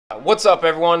What's up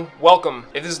everyone? Welcome.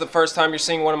 If this is the first time you're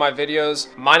seeing one of my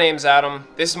videos, my name's Adam.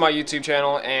 This is my YouTube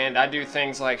channel and I do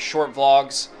things like short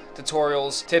vlogs,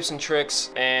 tutorials, tips and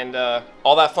tricks, and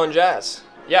all that fun jazz.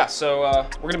 Yeah, so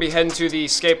we're gonna be heading to the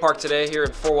skate park today here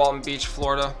at Fort Walton Beach,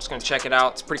 Florida. Just gonna check it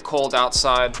out. It's pretty cold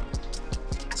outside.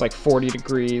 It's like 40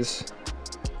 degrees,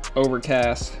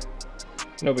 overcast,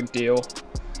 no big deal,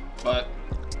 but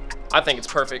I think it's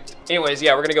perfect. Anyways,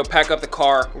 yeah, we're gonna go pack up the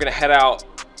car. We're gonna head out.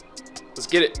 Let's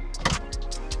get it.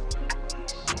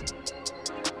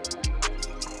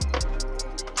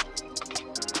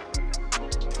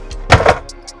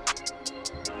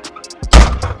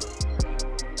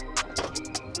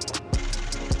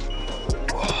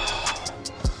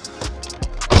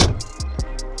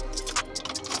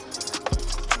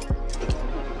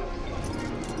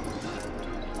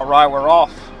 All right, we're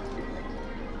off.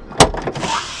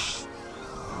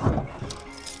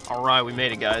 All right, we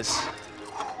made it, guys.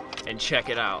 And check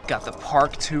it out. Got the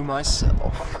park to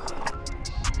myself.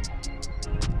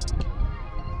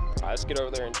 All right, let's get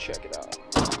over there and check it out.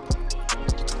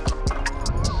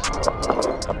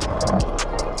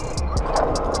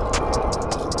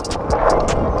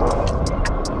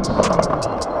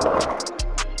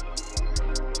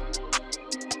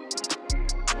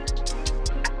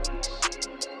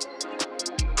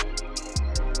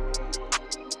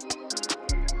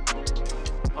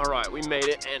 Alright, we made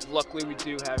it, and luckily we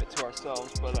do have it to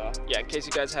ourselves, but yeah, in case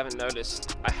you guys haven't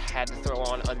noticed, I had to throw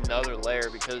on another layer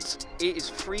because it is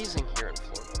freezing here in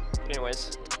Florida.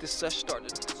 Anyways, get this session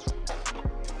started.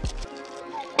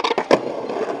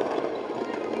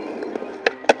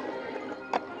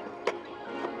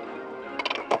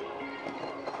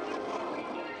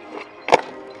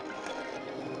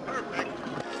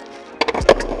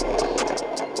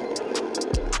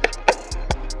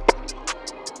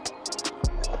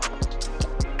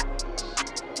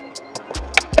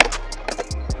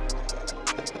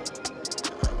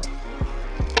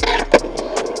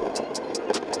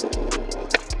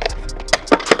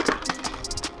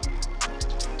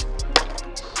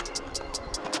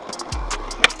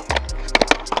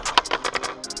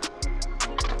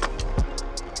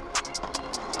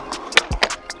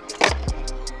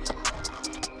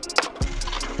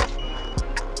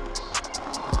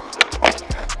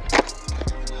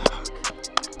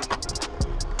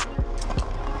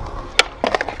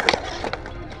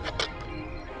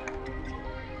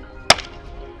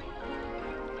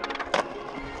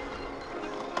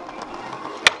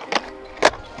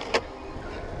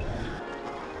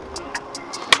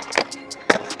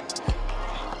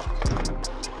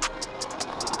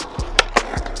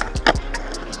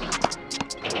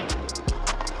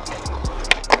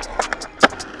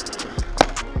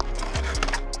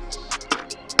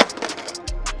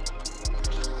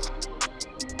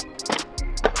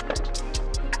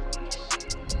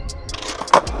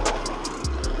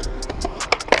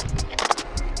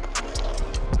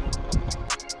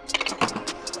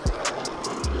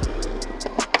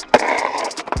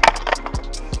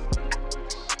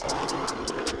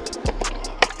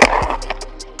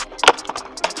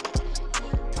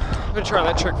 I've been trying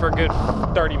that trick for a good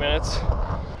 30 minutes.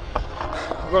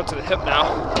 We're going to the hip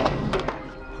now.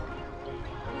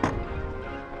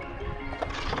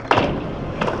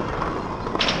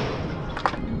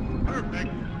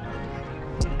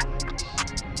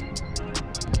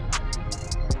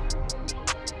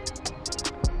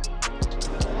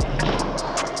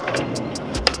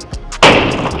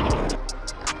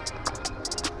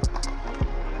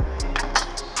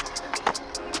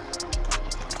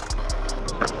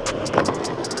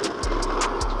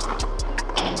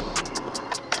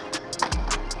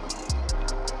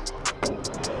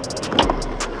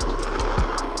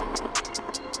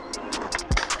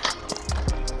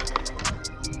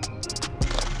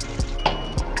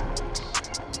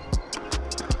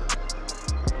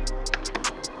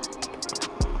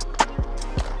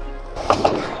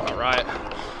 Alright,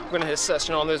 I'm gonna hit a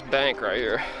session on this bank right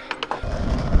here.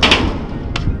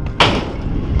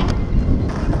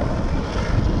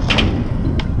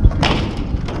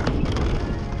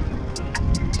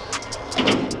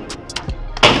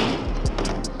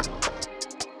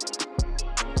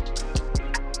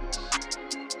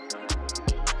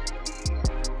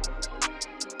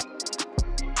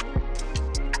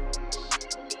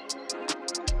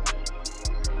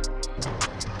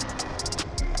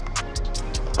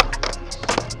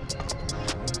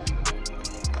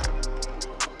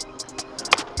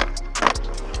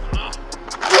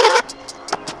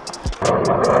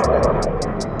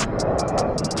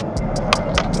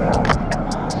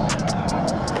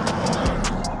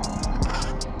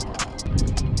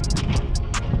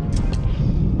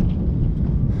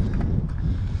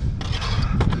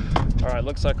 Alright,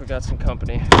 looks like we got some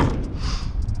company.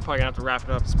 Probably gonna have to wrap it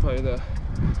up. It's probably the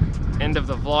end of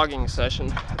the vlogging session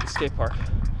at the skate park.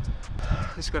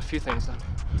 At least got a few things done.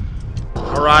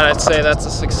 Alright, I'd say that's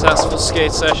a successful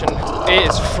skate session. It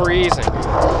is freezing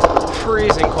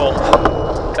cold.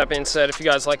 That being said, if you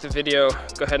guys like the video,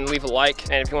 go ahead and leave a like.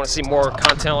 And if you want to see more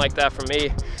content like that from me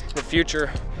in the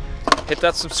future, hit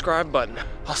that subscribe button.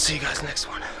 I'll see you guys next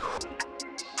one.